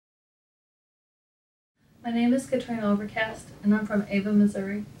My name is Katrina Overcast, and I'm from Ava,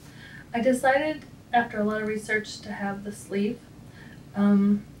 Missouri. I decided after a lot of research to have the sleeve. I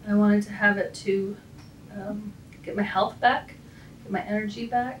wanted to have it to get my health back, get my energy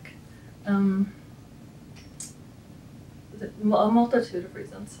back, a multitude of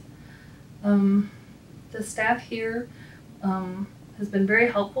reasons. The staff here has been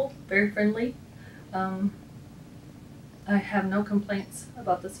very helpful, very friendly. I have no complaints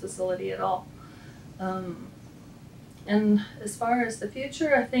about this facility at all. And as far as the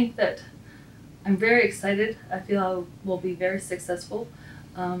future, I think that I'm very excited. I feel I will be very successful.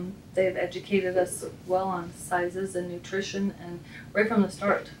 They've educated us well on sizes and nutrition, and right from the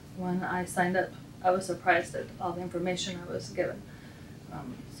start, when I signed up, I was surprised at all the information I was given.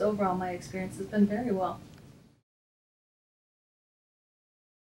 So overall, my experience has been very well.